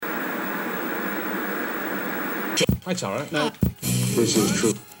Hi, Tara. No. This is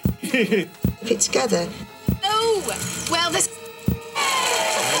true. Keep it together. Oh, well, this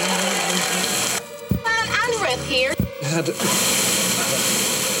man and Rip here. Dad.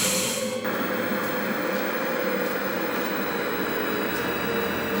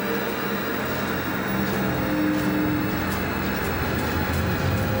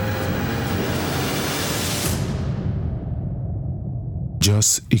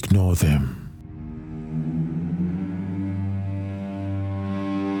 Just ignore them.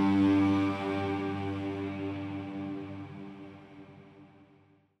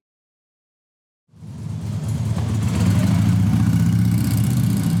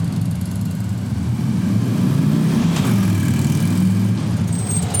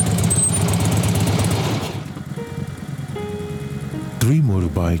 Three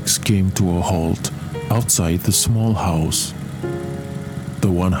motorbikes came to a halt outside the small house. The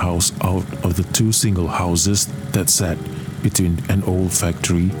one house out of the two single houses that sat between an old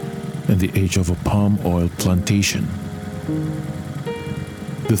factory and the edge of a palm oil plantation.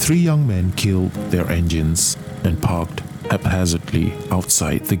 The three young men killed their engines and parked haphazardly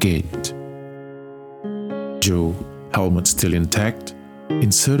outside the gate. Joe, helmet still intact,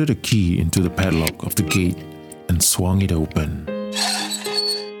 inserted a key into the padlock of the gate and swung it open.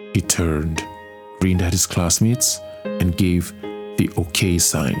 He turned, grinned at his classmates, and gave the OK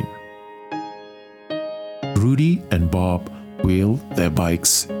sign. Rudy and Bob wheeled their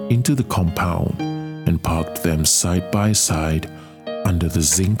bikes into the compound and parked them side by side under the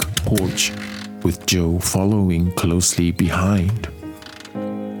zinc porch, with Joe following closely behind.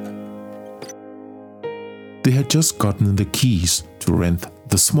 They had just gotten the keys to rent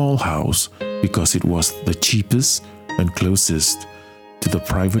the small house because it was the cheapest and closest to the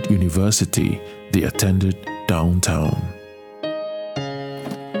private university they attended downtown.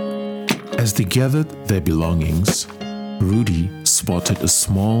 As they gathered their belongings, Rudy spotted a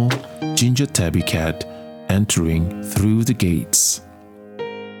small ginger tabby cat entering through the gates.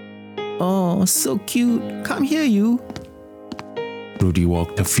 Oh, so cute. Come here, you. Rudy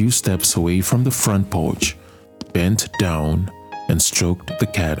walked a few steps away from the front porch, bent down, and stroked the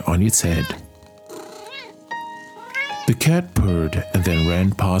cat on its head. The cat purred and then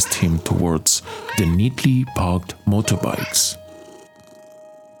ran past him towards the neatly parked motorbikes.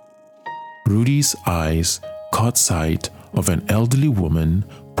 Rudy's eyes caught sight of an elderly woman,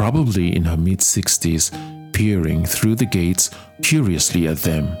 probably in her mid-60s, peering through the gates curiously at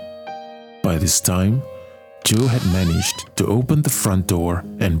them. By this time, Joe had managed to open the front door,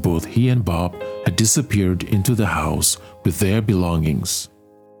 and both he and Bob had disappeared into the house with their belongings.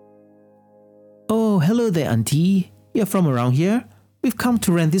 Oh, hello there, Auntie. You're from around here? We've come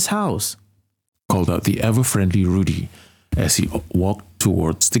to rent this house, called out the ever-friendly Rudy as he walked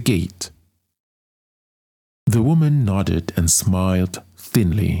towards the gate. The woman nodded and smiled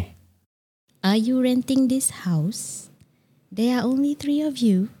thinly. Are you renting this house? There are only 3 of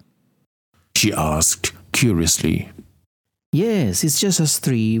you. She asked curiously. Yes, it's just us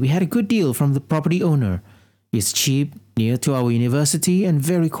 3. We had a good deal from the property owner. It's cheap, near to our university, and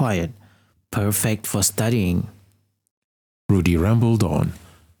very quiet. Perfect for studying. Rudy rambled on.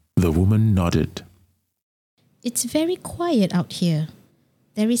 The woman nodded. It's very quiet out here.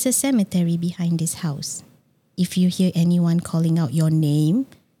 There is a cemetery behind this house. If you hear anyone calling out your name,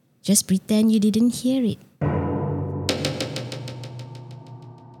 just pretend you didn't hear it.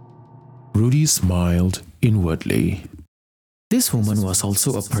 Rudy smiled inwardly. This woman was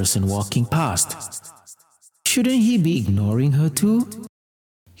also a person walking past. Shouldn't he be ignoring her too?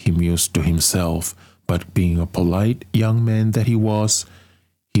 He mused to himself, but being a polite young man that he was,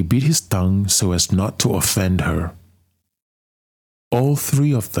 he bit his tongue so as not to offend her. All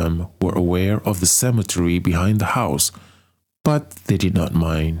 3 of them were aware of the cemetery behind the house, but they did not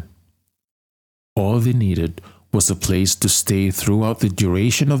mind. All they needed was a place to stay throughout the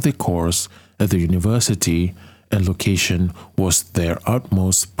duration of their course at the university, and location was their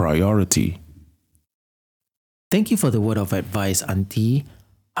utmost priority. Thank you for the word of advice, Auntie.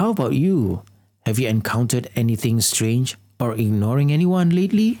 How about you? Have you encountered anything strange or ignoring anyone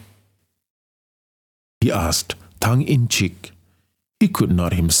lately? He asked, tongue-in-cheek. He could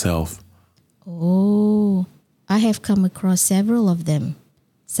not himself. Oh, I have come across several of them.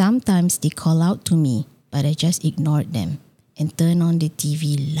 Sometimes they call out to me, but I just ignored them and turn on the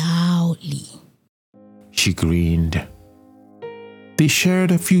TV loudly. She grinned. They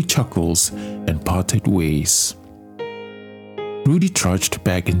shared a few chuckles and parted ways. Rudy trudged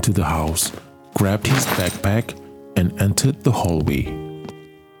back into the house, grabbed his backpack, and entered the hallway.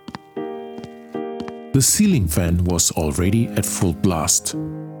 The ceiling fan was already at full blast.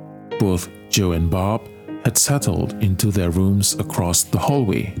 Both Joe and Bob had settled into their rooms across the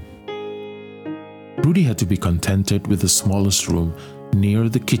hallway. Rudy had to be contented with the smallest room near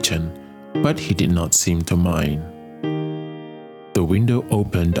the kitchen, but he did not seem to mind. The window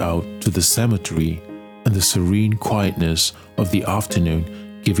opened out to the cemetery, and the serene quietness of the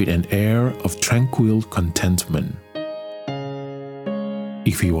afternoon gave it an air of tranquil contentment.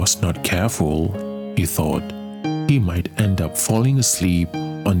 If he was not careful, he thought, he might end up falling asleep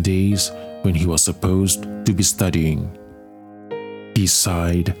on days when he was supposed to be studying. He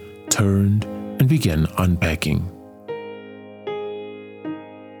sighed, turned, and began unpacking.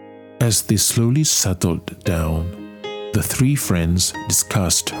 As they slowly settled down, the three friends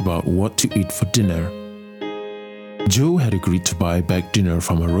discussed about what to eat for dinner. Joe had agreed to buy back dinner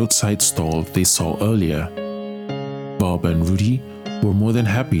from a roadside stall they saw earlier. Bob and Rudy were more than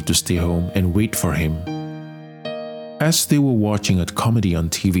happy to stay home and wait for him. As they were watching a comedy on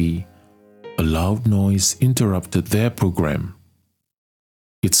TV, a loud noise interrupted their program.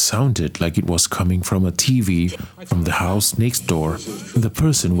 It sounded like it was coming from a TV from the house next door, and the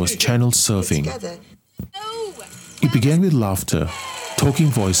person was channel surfing. No! It began with laughter, talking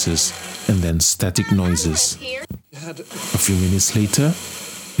voices, and then static noises. Here. A few minutes later,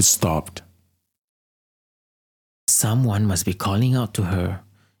 it stopped. Someone must be calling out to her.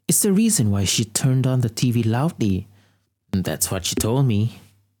 It's the reason why she turned on the TV loudly. That's what she told me.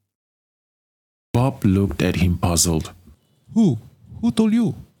 Bob looked at him puzzled. Who? Who told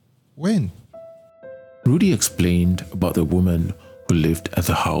you? When? Rudy explained about the woman who lived at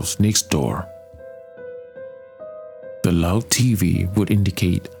the house next door. The loud TV would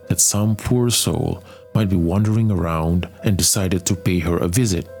indicate that some poor soul might be wandering around and decided to pay her a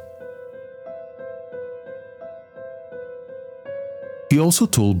visit. He also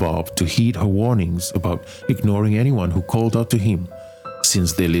told Bob to heed her warnings about ignoring anyone who called out to him,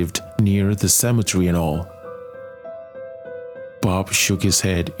 since they lived near the cemetery and all. Bob shook his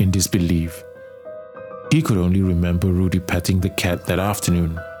head in disbelief. He could only remember Rudy petting the cat that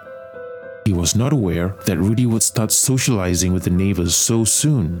afternoon. He was not aware that Rudy would start socializing with the neighbors so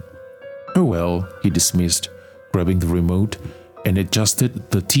soon. Oh well, he dismissed, grabbing the remote and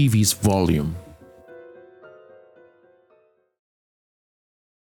adjusted the TV's volume.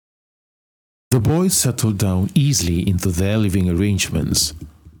 The boys settled down easily into their living arrangements.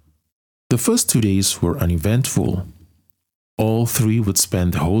 The first 2 days were uneventful. All three would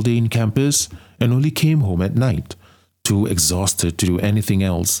spend the whole day in campus and only came home at night, too exhausted to do anything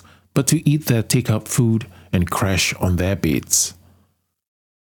else but to eat their take-out food and crash on their beds.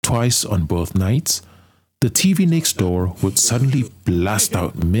 Twice on both nights, the TV next door would suddenly blast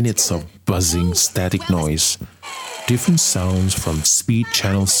out minutes of buzzing static noise, different sounds from speed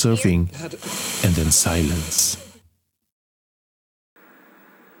channel surfing, and then silence.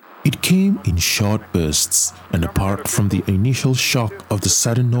 It came in short bursts, and apart from the initial shock of the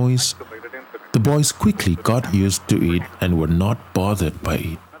sudden noise, the boys quickly got used to it and were not bothered by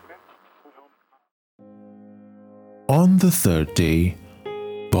it. On the third day,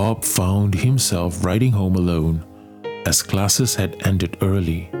 Bob found himself riding home alone, as classes had ended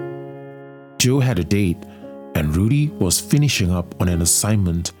early. Joe had a date, and Rudy was finishing up on an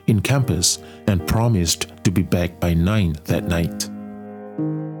assignment in campus and promised to be back by 9 that night.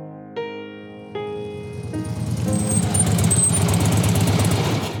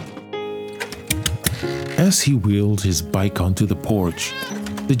 As he wheeled his bike onto the porch,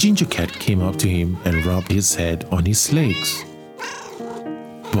 the ginger cat came up to him and rubbed his head on his legs.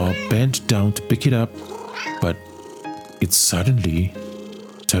 Bob bent down to pick it up, but it suddenly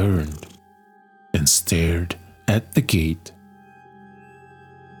turned and stared at the gate.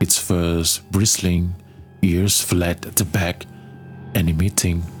 Its furs bristling, ears flat at the back, and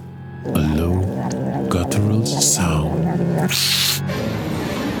emitting a low, guttural sound.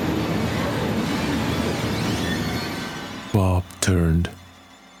 Bob turned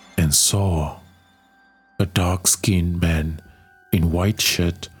and saw a dark-skinned man in white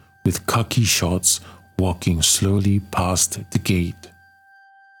shirt with khaki shorts walking slowly past the gate.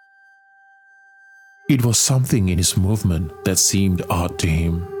 It was something in his movement that seemed odd to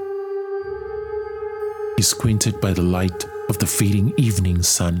him. He squinted by the light of the fading evening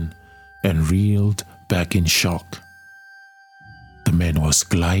sun and reeled back in shock. The man was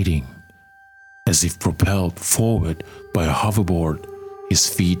gliding, as if propelled forward by a hoverboard, his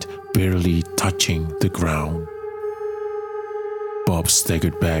feet barely touching the ground. Bob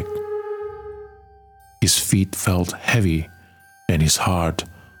staggered back. His feet felt heavy and his heart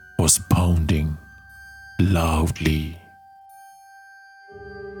was pounding loudly.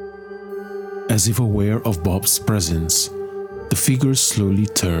 As if aware of Bob's presence, the figure slowly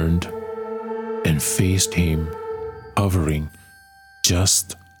turned and faced him, hovering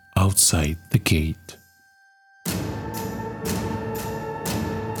just outside the gate.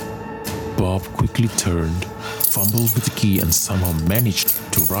 Bob quickly turned, fumbled with the key, and somehow managed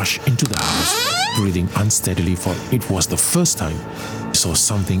to rush into the house, breathing unsteadily, for it was the first time he saw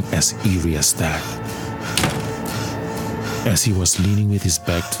something as eerie as that. As he was leaning with his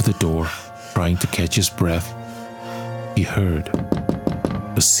back to the door, trying to catch his breath, he heard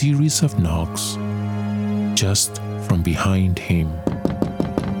a series of knocks just from behind him.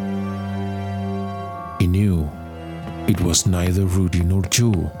 He knew it was neither Rudy nor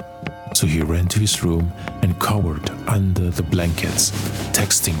Joe, so he ran to his room and cowered under the blankets,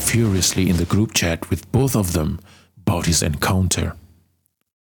 texting furiously in the group chat with both of them about his encounter.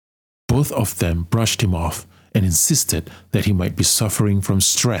 Both of them brushed him off and insisted that he might be suffering from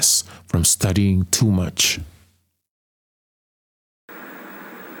stress from studying too much.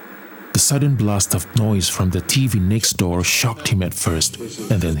 The sudden blast of noise from the TV next door shocked him at first,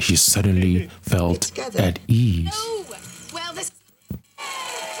 and then he suddenly felt at ease. Oh, well, this.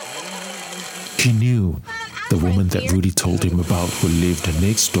 He knew the woman that Rudy told him about, who lived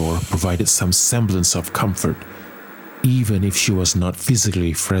next door, provided some semblance of comfort, even if she was not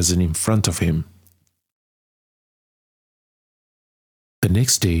physically present in front of him. The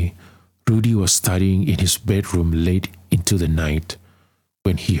next day, Rudy was studying in his bedroom late into the night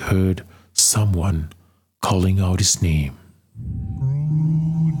when he heard someone calling out his name.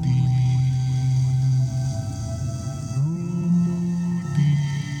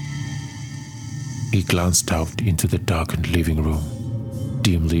 He glanced out into the darkened living room,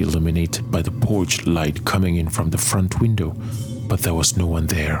 dimly illuminated by the porch light coming in from the front window, but there was no one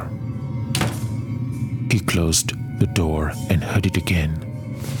there. He closed the door and heard it again.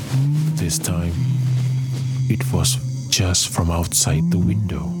 This time, it was just from outside the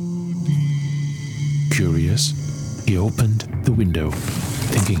window. Curious, he opened the window,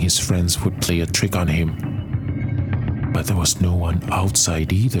 thinking his friends would play a trick on him. But there was no one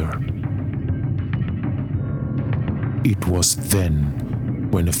outside either. It was then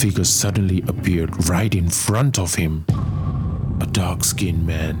when a figure suddenly appeared right in front of him. A dark-skinned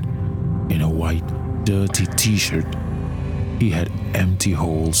man in a white, dirty t-shirt. He had empty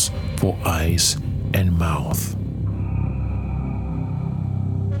holes for eyes and mouth.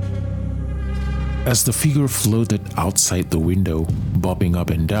 As the figure floated outside the window, bobbing up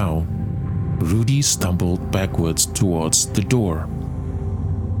and down, Rudy stumbled backwards towards the door.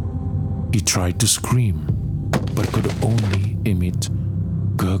 He tried to scream, but could only emit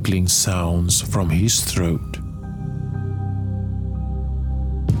gurgling sounds from his throat.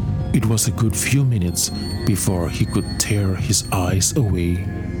 It was a good few minutes before he could tear his eyes away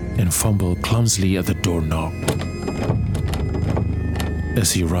and fumble clumsily at the doorknob.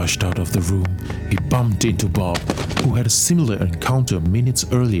 As he rushed out of the room, he bumped into Bob, who had a similar encounter minutes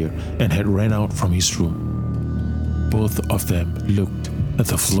earlier and had ran out from his room. Both of them looked at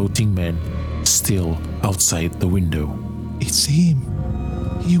the floating man still outside the window. It's him.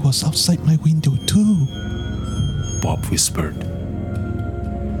 He was outside my window too, Bob whispered.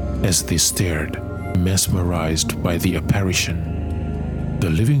 As they stared, mesmerized by the apparition, the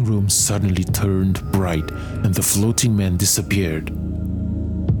living room suddenly turned bright and the floating man disappeared.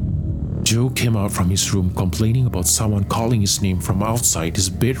 Joe came out from his room complaining about someone calling his name from outside his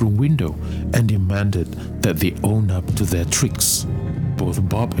bedroom window and demanded that they own up to their tricks. Both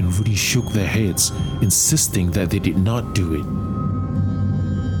Bob and Rudy shook their heads, insisting that they did not do it.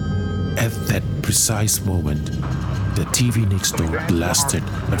 At that precise moment, the TV next door blasted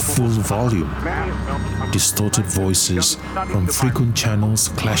at full volume, distorted voices from frequent channels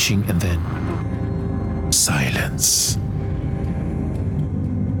clashing, and then silence.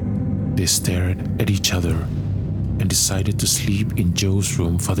 They stared at each other and decided to sleep in Joe's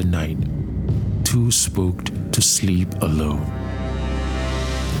room for the night, too spooked to sleep alone.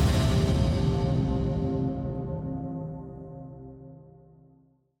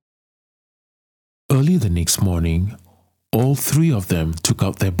 Early the next morning, all three of them took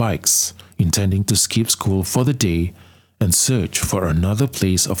out their bikes, intending to skip school for the day and search for another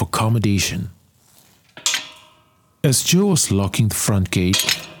place of accommodation. As Joe was locking the front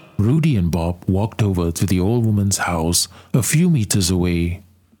gate, Rudy and Bob walked over to the old woman's house a few meters away.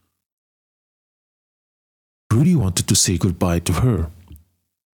 Rudy wanted to say goodbye to her.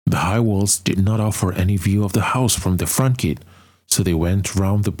 The high walls did not offer any view of the house from the front gate, so they went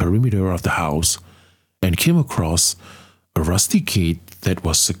round the perimeter of the house and came across a rusty gate that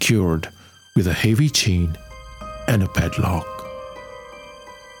was secured with a heavy chain and a padlock.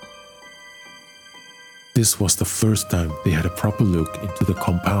 This was the first time they had a proper look into the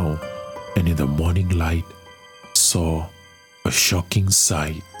compound, and in the morning light saw a shocking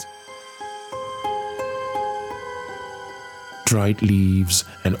sight. Dried leaves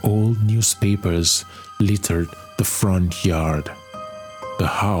and old newspapers littered the front yard. The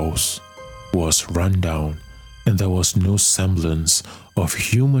house was run down, and there was no semblance of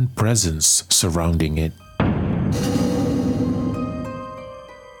human presence surrounding it.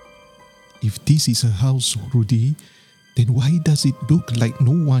 If this is a house, Rudy, then why does it look like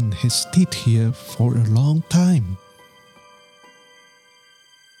no one has stayed here for a long time?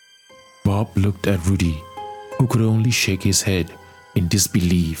 Bob looked at Rudy, who could only shake his head in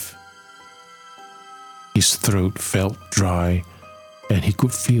disbelief. His throat felt dry, and he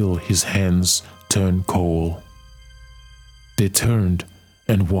could feel his hands turn cold. They turned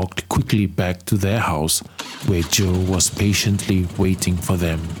and walked quickly back to their house, where Joe was patiently waiting for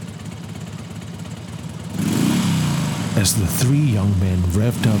them. As the three young men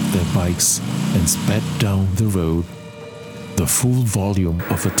revved up their bikes and sped down the road, the full volume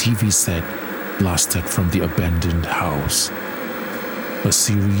of a TV set blasted from the abandoned house. A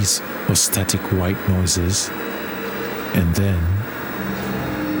series of static white noises, and then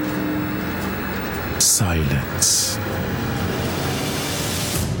silence.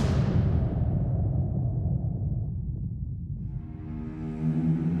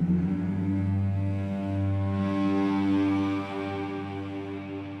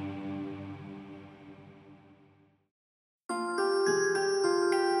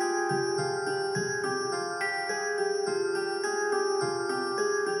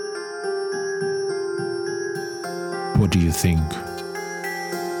 What do you think?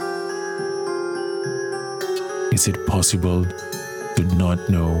 Is it possible to not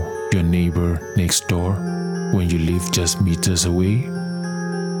know your neighbor next door when you live just meters away?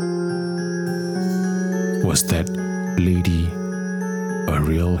 Was that lady a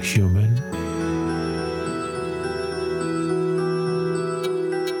real human?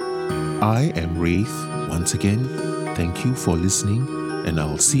 I am Wraith. Once again, thank you for listening, and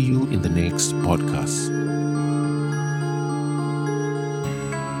I'll see you in the next podcast.